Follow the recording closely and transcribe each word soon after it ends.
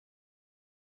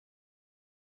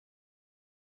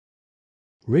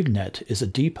RigNet is a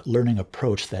deep learning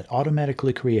approach that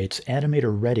automatically creates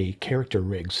animator-ready character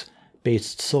rigs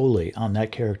based solely on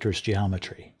that character's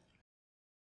geometry.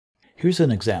 Here's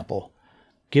an example.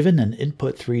 Given an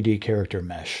input 3D character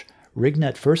mesh,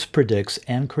 RigNet first predicts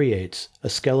and creates a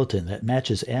skeleton that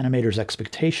matches animator's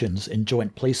expectations in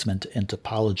joint placement and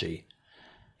topology.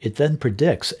 It then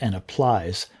predicts and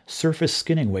applies surface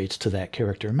skinning weights to that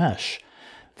character mesh.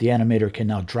 The animator can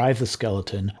now drive the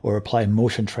skeleton or apply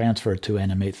motion transfer to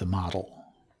animate the model.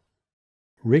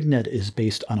 RigNet is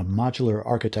based on a modular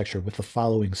architecture with the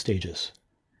following stages.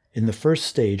 In the first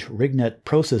stage, RigNet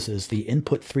processes the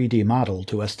input 3D model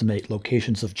to estimate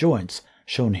locations of joints,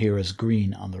 shown here as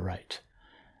green on the right.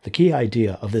 The key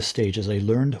idea of this stage is a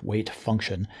learned weight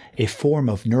function, a form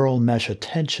of neural mesh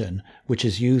attention which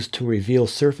is used to reveal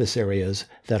surface areas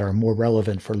that are more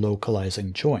relevant for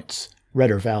localizing joints.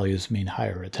 Redder values mean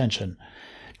higher attention.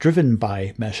 Driven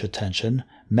by mesh attention,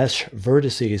 mesh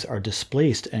vertices are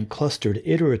displaced and clustered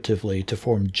iteratively to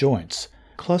form joints.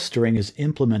 Clustering is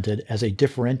implemented as a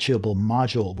differentiable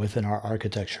module within our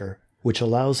architecture, which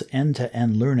allows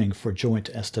end-to-end learning for joint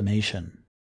estimation.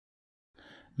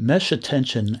 Mesh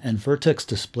attention and vertex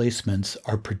displacements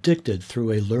are predicted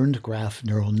through a learned graph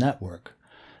neural network.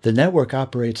 The network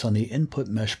operates on the input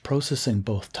mesh processing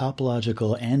both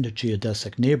topological and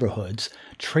geodesic neighborhoods,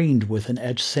 trained with an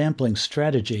edge sampling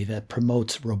strategy that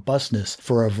promotes robustness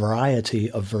for a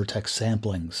variety of vertex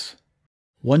samplings.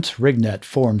 Once RigNet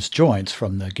forms joints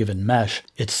from the given mesh,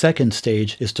 its second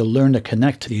stage is to learn to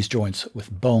connect these joints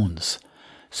with bones.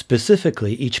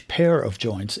 Specifically, each pair of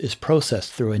joints is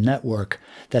processed through a network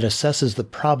that assesses the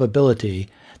probability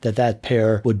that that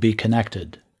pair would be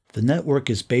connected. The network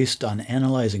is based on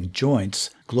analyzing joints,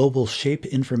 global shape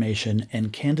information,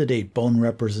 and candidate bone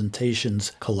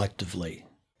representations collectively.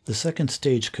 The second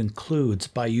stage concludes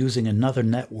by using another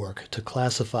network to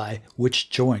classify which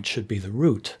joint should be the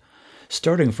root.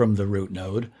 Starting from the root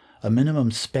node, a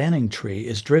minimum spanning tree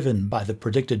is driven by the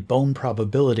predicted bone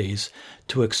probabilities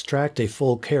to extract a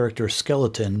full character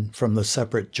skeleton from the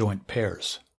separate joint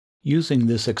pairs. Using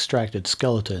this extracted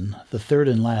skeleton, the third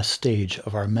and last stage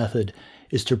of our method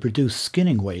is to produce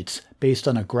skinning weights based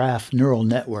on a graph neural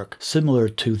network similar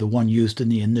to the one used in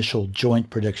the initial joint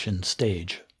prediction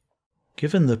stage.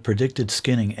 Given the predicted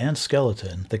skinning and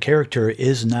skeleton, the character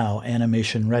is now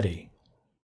animation ready.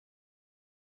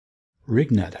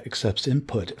 RigNet accepts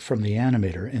input from the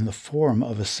animator in the form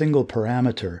of a single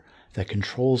parameter that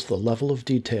controls the level of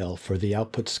detail for the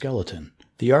output skeleton.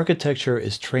 The architecture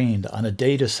is trained on a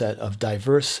dataset of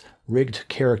diverse rigged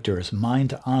characters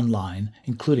mined online,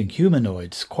 including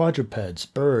humanoids, quadrupeds,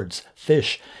 birds,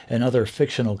 fish, and other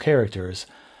fictional characters.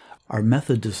 Our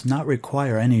method does not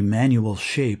require any manual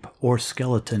shape or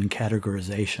skeleton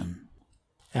categorization.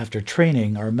 After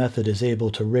training, our method is able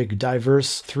to rig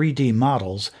diverse 3D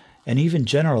models and even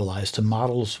generalize to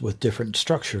models with different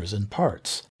structures and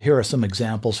parts. Here are some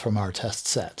examples from our test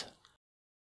set.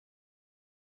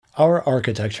 Our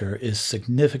architecture is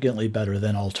significantly better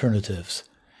than alternatives.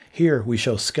 Here we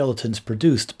show skeletons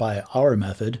produced by our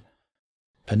method,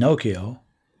 Pinocchio,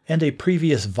 and a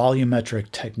previous volumetric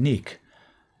technique.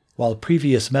 While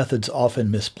previous methods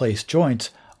often misplace joints,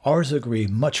 ours agree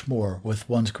much more with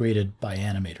ones created by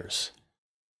animators.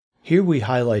 Here we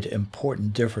highlight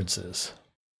important differences.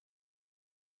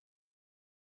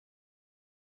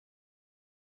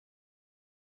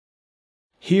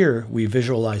 Here we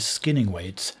visualize skinning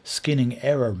weights, skinning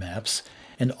error maps,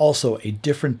 and also a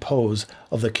different pose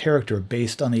of the character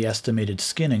based on the estimated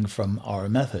skinning from our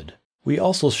method. We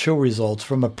also show results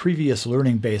from a previous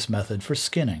learning-based method for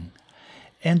skinning,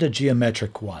 and a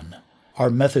geometric one.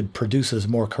 Our method produces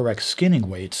more correct skinning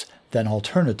weights than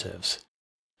alternatives.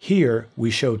 Here we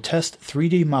show test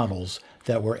 3D models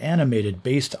that were animated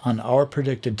based on our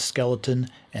predicted skeleton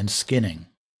and skinning.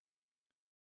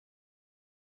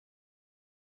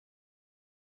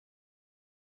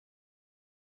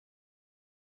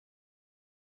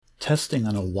 Testing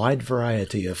on a wide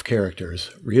variety of characters,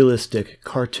 realistic,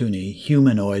 cartoony,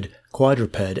 humanoid,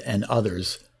 quadruped, and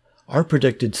others, our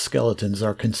predicted skeletons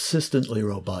are consistently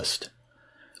robust.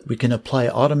 We can apply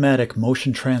automatic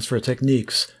motion transfer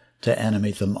techniques to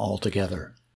animate them all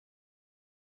together.